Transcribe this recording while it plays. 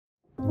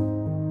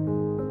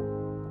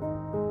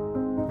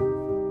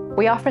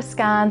We offer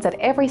scans at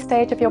every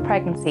stage of your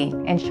pregnancy,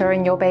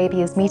 ensuring your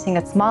baby is meeting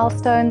its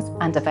milestones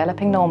and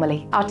developing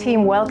normally. Our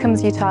team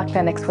welcomes you to our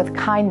clinics with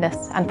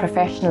kindness and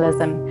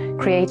professionalism,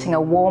 creating a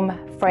warm,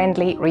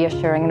 friendly,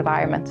 reassuring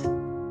environment.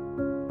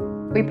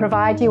 We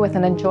provide you with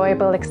an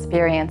enjoyable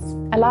experience,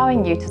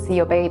 allowing you to see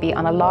your baby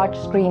on a large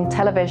screen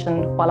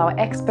television while our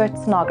expert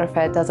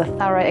sonographer does a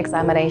thorough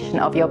examination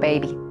of your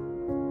baby.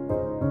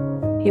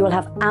 You will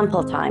have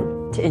ample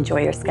time to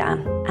enjoy your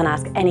scan and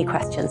ask any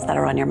questions that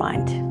are on your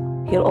mind.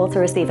 You'll also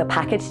receive a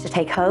package to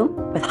take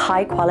home with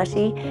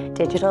high-quality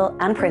digital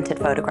and printed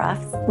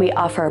photographs. We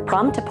offer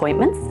prompt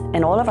appointments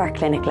in all of our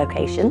clinic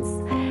locations,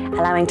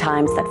 allowing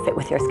times that fit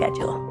with your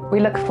schedule. We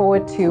look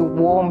forward to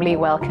warmly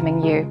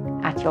welcoming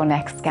you at your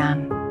next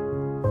scan.